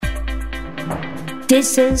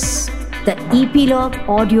This is the Epilogue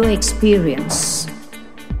audio experience.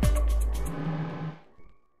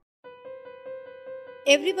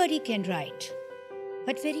 Everybody can write,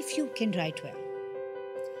 but very few can write well.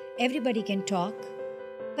 Everybody can talk,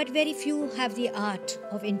 but very few have the art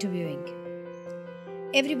of interviewing.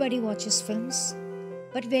 Everybody watches films,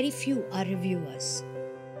 but very few are reviewers.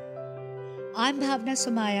 I'm Bhavna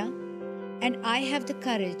Somaya, and I have the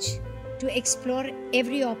courage to explore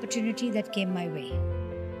every opportunity that came my way.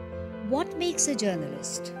 What makes a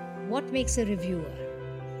journalist? What makes a reviewer?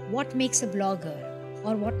 What makes a blogger?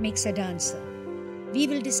 Or what makes a dancer? We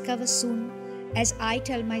will discover soon as I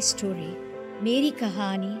tell my story, Meri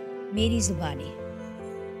Kahani, Meri Zubani.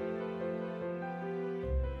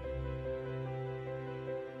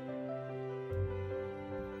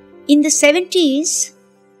 In the 70s,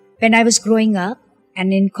 when I was growing up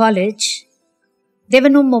and in college, there were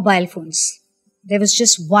no mobile phones. There was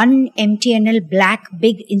just one MTNL black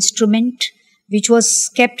big instrument which was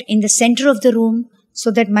kept in the center of the room so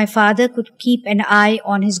that my father could keep an eye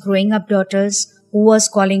on his growing up daughters, who was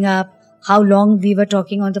calling up, how long we were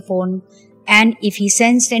talking on the phone, and if he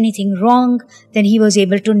sensed anything wrong, then he was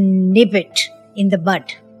able to nip it in the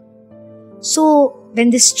bud. So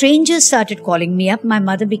when the strangers started calling me up, my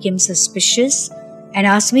mother became suspicious and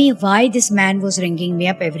asked me why this man was ringing me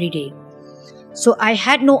up every day. So I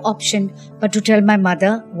had no option but to tell my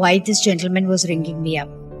mother why this gentleman was ringing me up.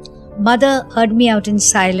 Mother heard me out in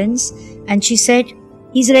silence and she said,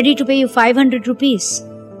 "He's ready to pay you 500 rupees.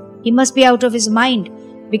 He must be out of his mind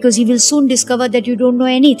because he will soon discover that you don't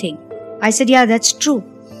know anything." I said, "Yeah, that's true."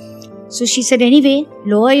 So she said, "Anyway,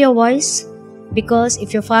 lower your voice because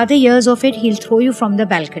if your father hears of it, he'll throw you from the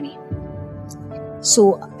balcony." So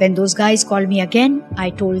when those guys called me again, I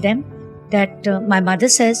told them that my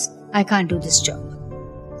mother says I can't do this job.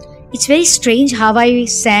 It's very strange how I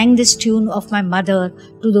sang this tune of my mother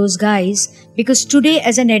to those guys, because today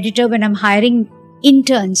as an editor, when I'm hiring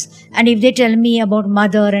interns and if they tell me about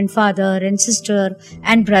mother and father and sister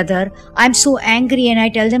and brother, I'm so angry and I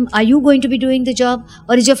tell them, are you going to be doing the job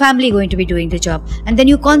or is your family going to be doing the job? And then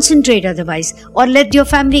you concentrate otherwise, or let your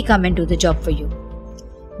family come and do the job for you.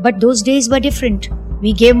 But those days were different.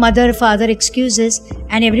 We gave mother, father excuses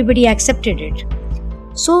and everybody accepted it.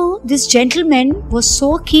 So this gentleman was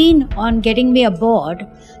so keen on getting me aboard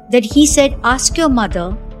that he said, "Ask your mother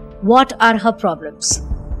what are her problems."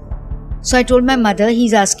 So I told my mother,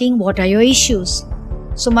 he's asking, "What are your issues?"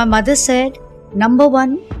 So my mother said, "Number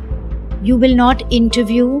one, you will not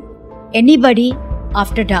interview anybody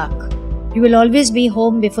after dark. You will always be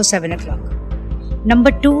home before 7 o'clock.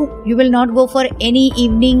 Number two, you will not go for any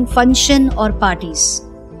evening function or parties.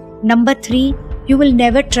 Number three, you will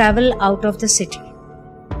never travel out of the city."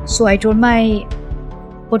 So I told my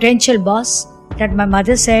potential boss that my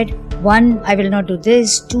mother said, 1, I will not do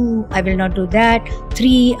this, 2, I will not do that,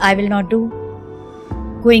 3, I will not do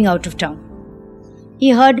going out of town. He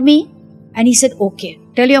heard me and he said, "Okay,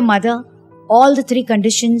 tell your mother all the 3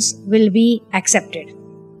 conditions will be accepted."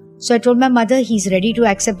 So I told my mother he's ready to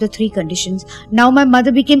accept the 3 conditions. Now my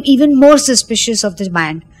mother became even more suspicious of the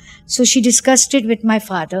man. So she discussed it with my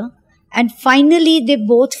father and finally they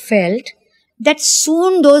both felt that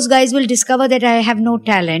soon those guys will discover that I have no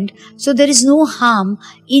talent. So there is no harm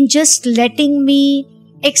in just letting me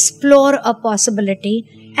explore a possibility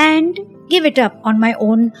and give it up on my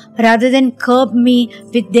own rather than curb me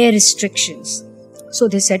with their restrictions. So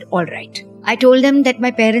they said, all right. I told them that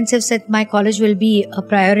my parents have said my college will be a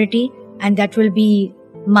priority and that will be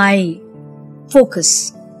my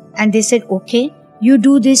focus. And they said, okay, you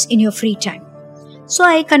do this in your free time. So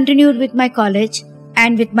I continued with my college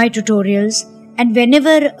and with my tutorials, and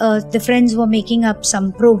whenever the friends were making up some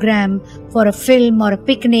program for a film or a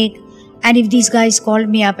picnic, and if these guys called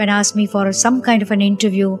me up and asked me for some kind of an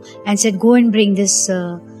interview and said, go and bring this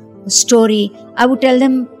story, I would tell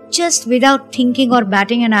them just without thinking or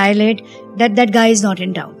batting an eyelid that that guy is not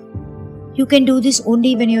in town. You can do this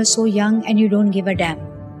only when you're so young and you don't give a damn.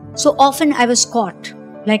 So often I was caught.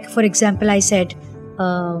 Like for example, I said,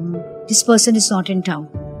 this person is not in town.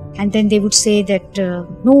 And then they would say that,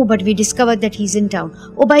 no, but we discovered that he's in town.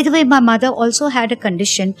 Oh, by the way, my mother also had a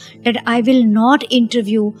condition that I will not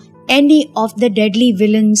interview any of the deadly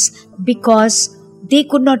villains because they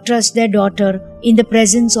could not trust their daughter in the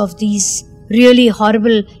presence of these really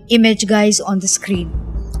horrible image guys on the screen.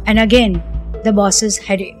 And again, the bosses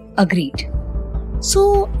had agreed.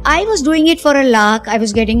 So I was doing it for a lark. I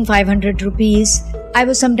was getting 500 rupees. I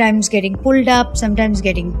was sometimes getting pulled up, sometimes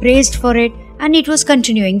getting praised for it. And it was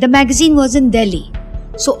continuing. The magazine was in Delhi.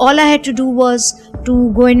 So all I had to do was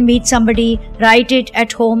to go and meet somebody, write it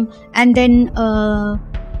at home, and then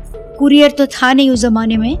courier तो था नहीं उस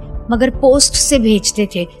जमाने में, मगर post से भेजते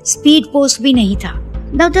थे, स्पीड पोस्ट भी नहीं था.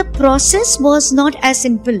 Now the process was not as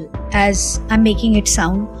simple as I'm making it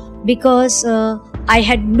sound, because I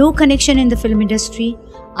had no connection in the film industry.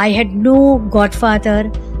 I had no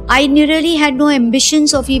godfather. I really had no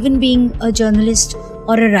ambitions of even being a journalist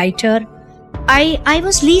or a writer. I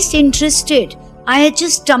was least interested. I had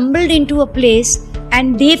just stumbled into a place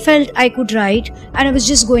and they felt I could write, and I was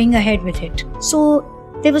just going ahead with it. So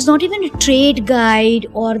there was not even a trade guide,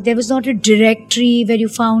 or there was not a directory where you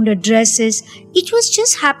found addresses. It was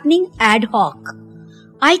just happening ad hoc.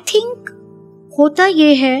 I think होता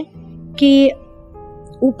ये है कि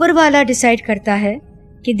ऊपर वाला decide करता है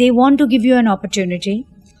कि they want to give you an opportunity,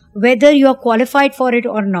 whether you are qualified for it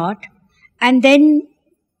or not, and then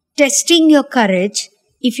testing your courage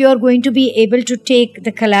if you are going to be able to take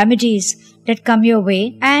the calamities that come your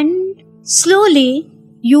way, and slowly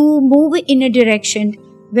you move in a direction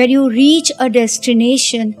where you reach a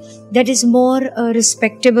destination that is more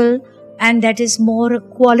respectable and that is more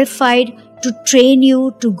qualified to train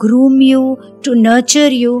you, to groom you, to nurture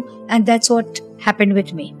you, and that's what happened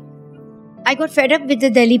with me. I got fed up with the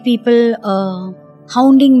Delhi people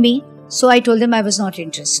hounding me, so I told them I was not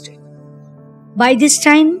interested. By this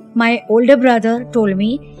time, my older brother told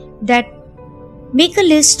me that make a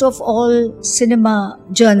list of all cinema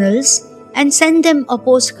journals and send them a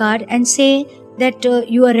postcard and say that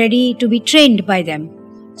you are ready to be trained by them.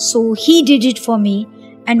 So he did it for me,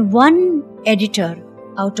 and one editor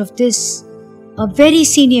out of this, a very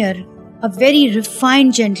senior, a very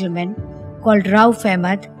refined gentleman called Rauf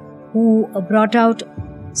Ahmed, who brought out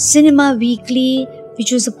Cinema Weekly,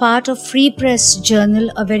 which was a part of Free Press Journal,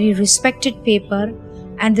 a very respected paper,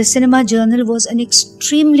 and the Cinema Journal was an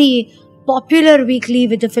extremely popular weekly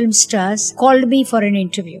with the film stars, called me for an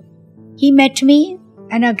interview. He met me,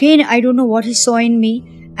 and again I don't know what he saw in me,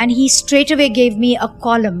 and he straight away gave me a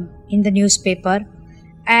column in the newspaper,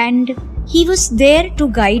 and he was there to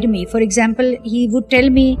guide me. For example, he would tell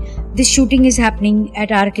me this shooting is happening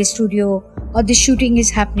at RK Studio, or this shooting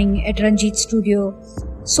is happening at Ranjit Studio.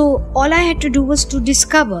 So all I had to do was to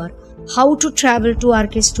discover how to travel to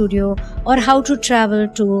RK Studio or how to travel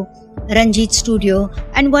to Ranjit Studio,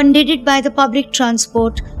 and one did it by the public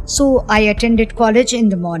transport. So I attended college in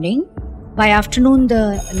the morning. By afternoon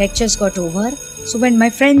the lectures got over. So when my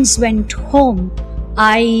friends went home,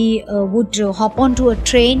 I would hop onto a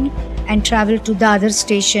train and travel to the other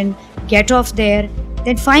station, get off there,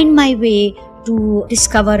 then find my way to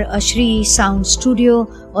discover a Shri Sound Studio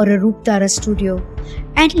or a Roop Tara Studio.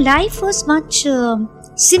 And life was much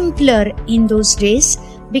simpler in those days,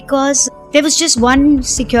 because there was just one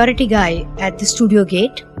security guy at the studio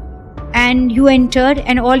gate, and you entered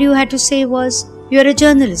and all you had to say was, "You're a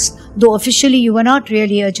journalist," though officially you were not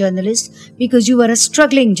really a journalist because you were a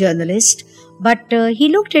struggling journalist. But he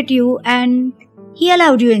looked at you and he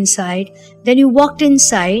allowed you inside. Then you walked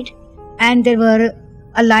inside, and there were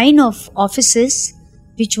a line of offices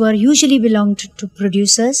which were usually belonged to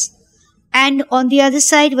producers, and on the other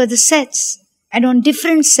side were the sets, and on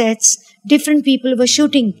different sets different people were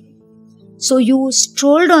shooting. So you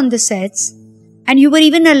strolled on the sets, and you were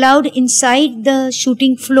even allowed inside the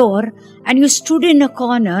shooting floor, and you stood in a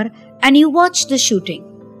corner and you watched the shooting.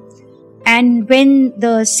 And when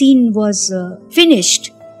the scene was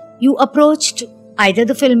finished, you approached either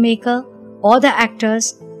the filmmaker or the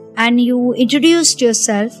actors, and you introduced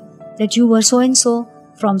yourself that you were so-and-so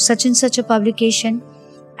from such and such a publication,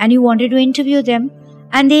 and you wanted to interview them,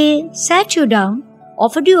 and they sat you down,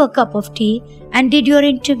 offered you a cup of tea, and did your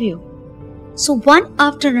interview. So one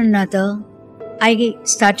after another, I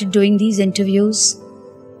started doing these interviews,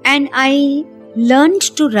 and I learned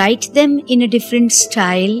to write them in a different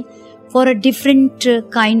style for a different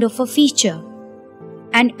kind of a feature.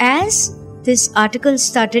 And as this article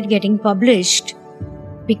started getting published,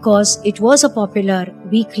 because it was a popular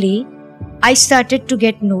weekly, I started to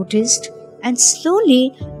get noticed, and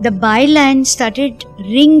slowly the byline started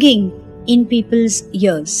ringing in people's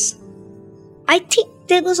ears. I think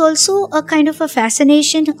there was also a kind of a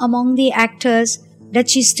fascination among the actors that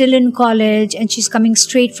she's still in college and she's coming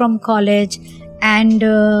straight from college and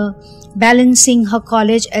balancing her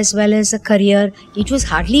college as well as a career. It was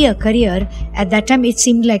hardly a career. At that time it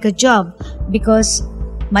seemed like a job, because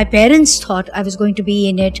my parents thought I was going to be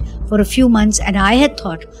in it for a few months, and I had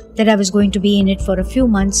thought that I was going to be in it for a few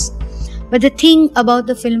months. But the thing about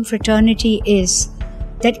the film fraternity is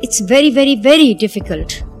that it's very, very, very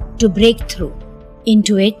difficult to break through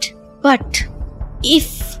into it. But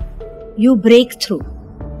if you break through,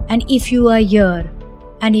 and if you are here,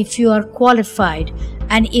 and if you are qualified,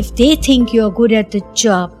 and if they think you are good at the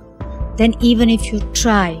job, then even if you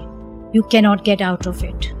try, you cannot get out of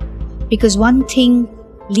it. Because one thing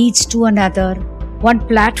leads to another, one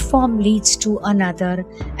platform leads to another,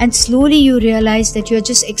 and slowly you realize that you're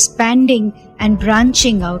just expanding and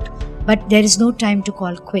branching out, but there is no time to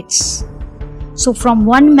call quits. So from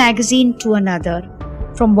one magazine to another,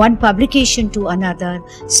 from one publication to another,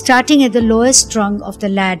 starting at the lowest rung of the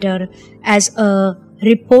ladder as a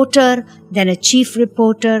reporter, then a chief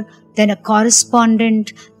reporter, then a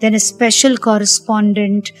correspondent, then a special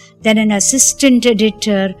correspondent, then an assistant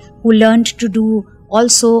editor who learned to do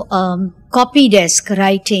also copy desk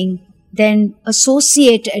writing, then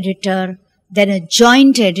associate editor, then a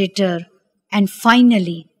joint editor, and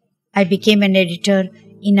finally I became an editor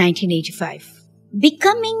in 1985.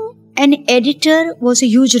 Becoming an editor was a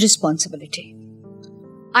huge responsibility.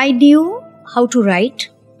 I knew how to write,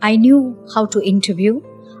 I knew how to interview,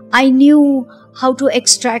 I knew how to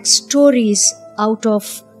extract stories out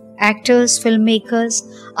of actors, filmmakers.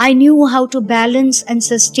 I knew how to balance and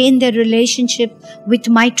sustain their relationship with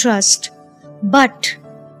my trust. But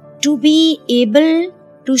to be able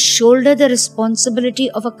to shoulder the responsibility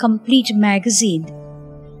of a complete magazine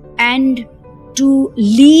and to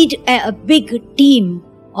lead a big team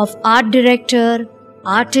of art director,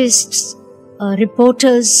 artists,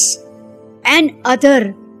 reporters, and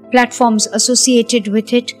other platforms associated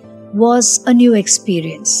with it was a new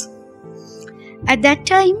experience. At that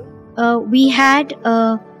time, we had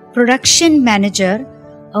a production manager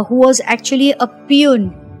who was actually a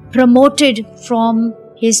peon promoted from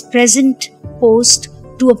his present post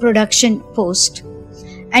to a production post.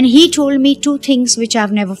 And he told me two things which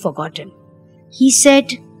I've never forgotten. He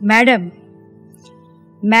said, "Madam,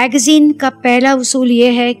 magazine का पहला उसूल ये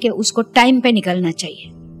है कि उसको time पे निकलना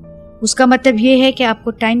चाहिए। उसका मतलब ये है कि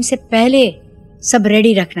आपको टाइम से पहले सब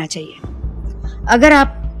रेडी रखना चाहिए। अगर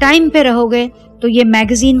आप टाइम पे रहोगे तो ये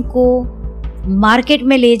मैगजीन को मार्केट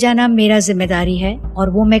में ले जाना मेरा जिम्मेदारी है और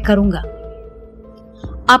वो मैं करूँगा।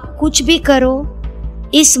 आप कुछ भी करो,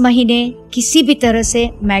 इस महीने किसी भी तरह से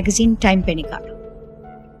मैगजीन टाइम पे निकालो."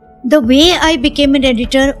 The way I became an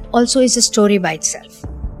editor also is a story by itself.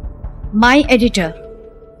 My editor,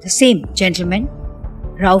 the same gentleman,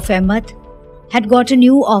 Rauf Ahmed, had got a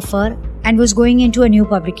new offer and was going into a new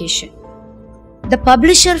publication. The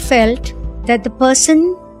publisher felt that the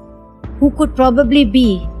person who could probably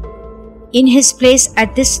be in his place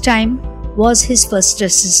at this time was his first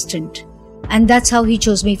assistant, and that's how he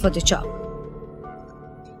chose me for the job.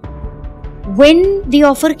 When the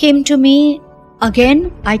offer came to me,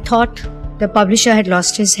 again, I thought the publisher had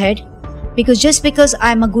lost his head, because just because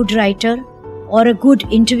I'm a good writer or a good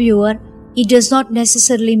interviewer, it does not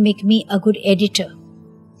necessarily make me a good editor.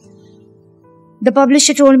 The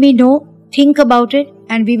publisher told me, "No, think about it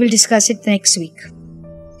and we will discuss it next week."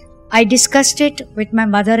 I discussed it with my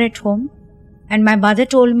mother at home, and my mother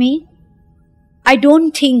told me, "I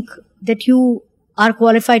don't think that you are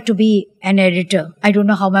qualified to be an editor." I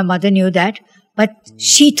don't know how my mother knew that, but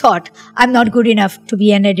she thought I'm not good enough to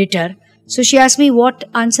be an editor. So she asked me what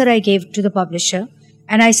answer I gave to the publisher,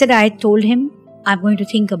 and I said I told him I'm going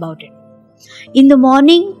to think about it. In the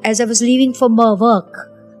morning, as I was leaving for work,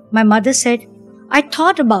 my mother said, "I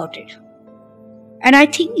thought about it, and I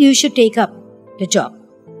think you should take up the job."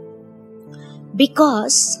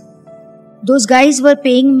 Because those guys were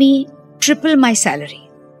paying me triple my salary.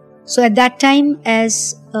 So at that time, as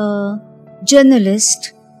a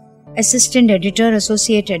journalist, assistant editor,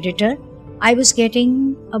 associate editor, I was getting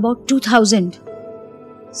about 2,000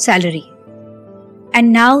 salary.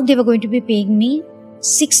 And now they were going to be paying me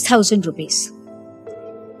 6,000 rupees.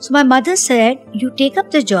 So my mother said, "You take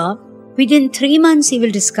up the job, within 3 months you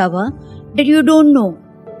will discover that you don't know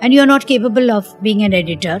and you are not capable of being an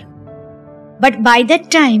editor. But by that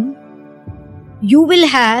time, you will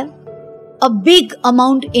have a big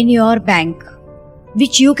amount in your bank,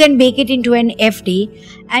 which you can make it into an FD,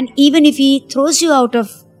 and even if he throws you out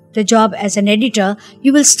of the job as an editor,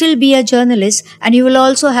 you will still be a journalist and you will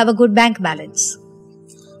also have a good bank balance."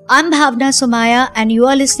 I'm Bhavna Somaya, and you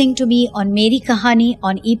are listening to me on Meri Kahani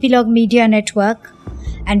on Epilogue Media Network,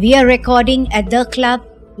 and we are recording at the Club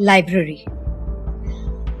Library.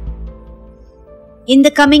 In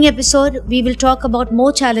the coming episode, we will talk about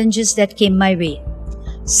more challenges that came my way.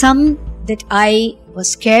 Some that I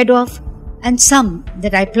was scared of, and some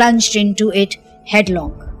that I plunged into it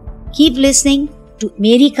headlong. Keep listening to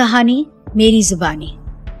Meri Kahani, Meri Zubani.